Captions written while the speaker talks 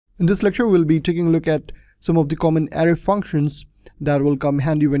In this lecture, we'll be taking a look at some of the common array functions that will come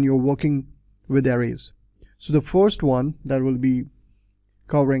handy when you're working with arrays. So the first one that we'll be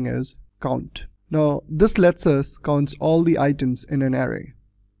covering is count. Now this lets us count all the items in an array.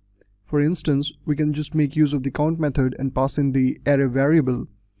 For instance, we can just make use of the count method and pass in the array variable,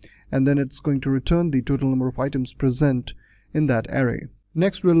 and then it's going to return the total number of items present in that array.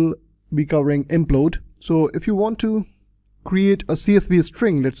 Next, we'll be covering implode. So if you want to create a CSV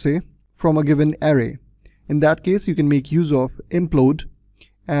string, let's say, from a given array, in that case you can make use of implode,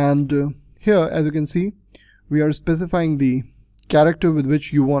 and here, as you can see, we are specifying the character with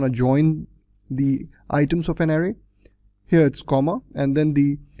which you want to join the items of an array. Here it's comma, and then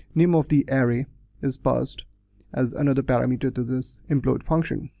the name of the array is passed as another parameter to this implode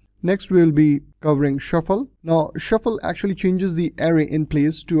function. Next, we will be covering shuffle. Now shuffle actually changes the array in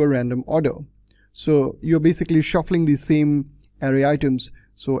place to a random order. So you're basically shuffling the same array items.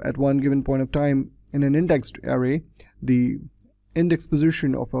 So at one given point of time in an indexed array, the index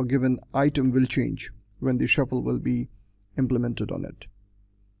position of a given item will change when the shuffle will be implemented on it.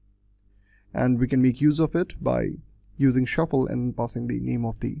 And we can make use of it by using shuffle and passing the name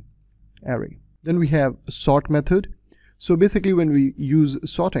of the array. Then we have sort method. So basically, when we use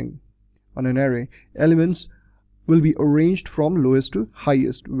sorting on an array, elements will be arranged from lowest to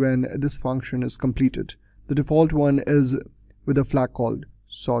highest when this function is completed. The default one is with a flag called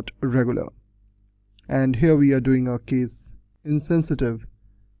sort regular, and here we are doing a case insensitive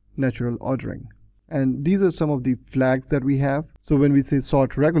natural ordering, and these are some of the flags that we have. So when we say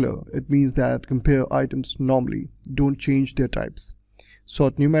sort regular, it means that compare items normally, don't change their types.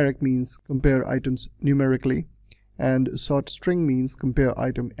 Sort numeric means compare items numerically, and sort string means compare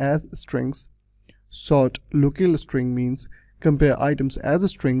item as strings. Sort locale string means compare items as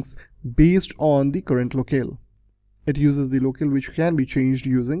strings based on the current locale. It uses the locale which can be changed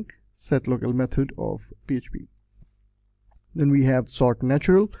using setLocale method of PHP. Then we have sort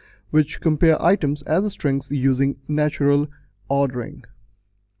natural, which compare items as strings using natural ordering.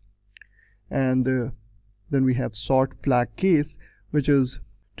 And then we have sort flag case, which is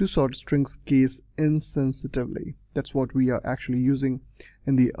to sort strings case insensitively. That's what we are actually using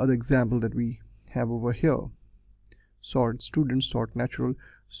in the other example that we have over here. Sort student, sort natural,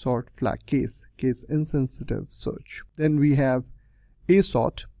 sort flag case, case insensitive search. Then we have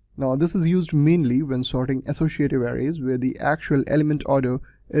ASort. Now this is used mainly when sorting associative arrays where the actual element order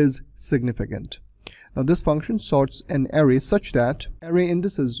is significant. Now this function sorts an array such that array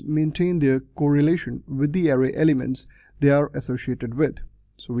indices maintain their correlation with the array elements they are associated with.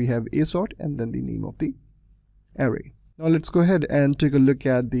 So we have ASort and then the name of the array. Now let's go ahead and take a look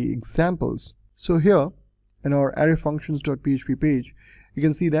at the examples. So here in our arrayfunctions.php page, you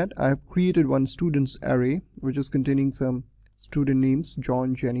can see that I have created one students array which is containing some student names: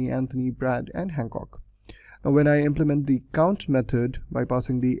 John, Jenny, Anthony, Brad, and Hancock. Now when I implement the count method by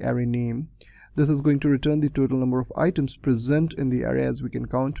passing the array name, this is going to return the total number of items present in the array, as we can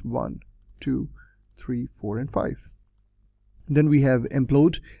count 1, 2, 3, 4, and 5. Then we have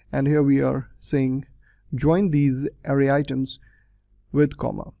implode, and here we are saying join these array items with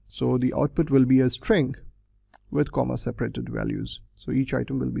comma. So the output will be a string with comma separated values. So each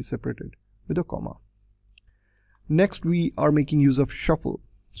item will be separated with a comma. Next, we are making use of shuffle.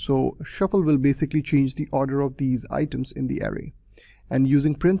 So shuffle will basically change the order of these items in the array, and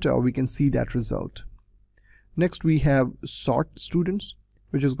using printer we can see that result. Next, we have sort students,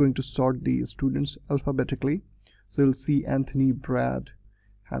 which is going to sort the students alphabetically. So you'll see Anthony, Brad,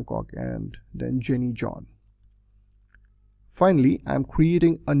 Hancock, and then Jenny, John. Finally, I'm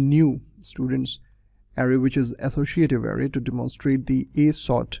creating a new students array which is associative array to demonstrate the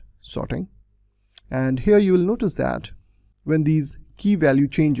ASort sorting. And here you will notice that when these key value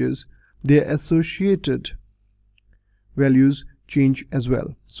changes, their associated values change as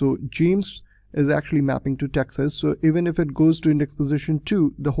well. So James is actually mapping to Texas, so even if it goes to index position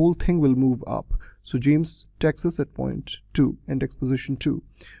 2, the whole thing will move up. So James, Texas at point 2, index position 2.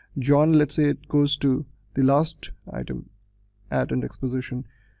 John, let's say it goes to the last item at index position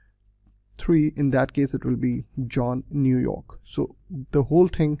 3. In that case it will be John, New York. So the whole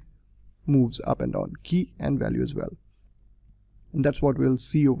thing moves up and down, key and value as well. And that's what we'll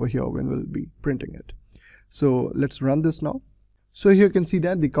see over here when we'll be printing it. So let's run this now. So here you can see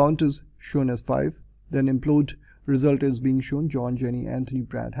that the count is shown as 5. Then implode result is being shown: John, Jenny, Anthony,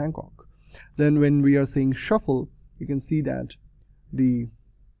 Brad, Hancock. Then when we are saying shuffle, you can see that the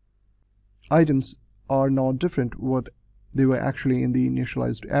items are now different what they were actually in the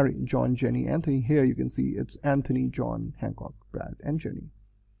initialized array: John, Jenny, Anthony. Here you can see it's Anthony, John, Hancock, Brad, and Jenny.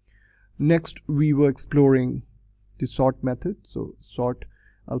 Next, we were exploring the sort method. So sort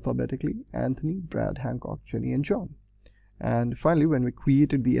alphabetically: Anthony, Brad, Hancock, Jenny, and John. And finally, when we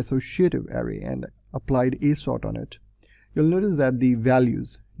created the associative array and applied ASort on it, you'll notice that the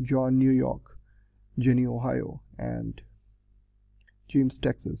values John, New York, Jenny, Ohio, and James,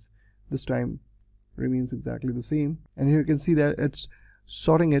 Texas, this time remains exactly the same. And here you can see that it's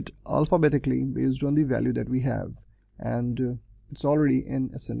sorting it alphabetically based on the value that we have, and it's already in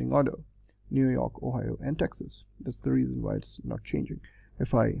ascending order: New York, Ohio, and Texas. That's the reason why it's not changing.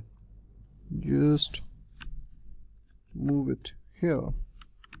 If I just move it here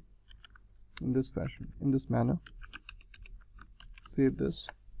in this fashion, in this manner, save this,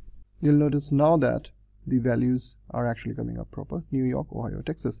 you'll notice now that the values are actually coming up proper: New York, Ohio,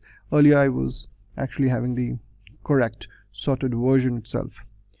 Texas. Earlier I was actually having the correct sorted version itself.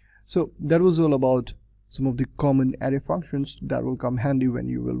 So that was all about some of the common array functions that will come handy when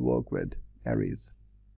you will work with arrays.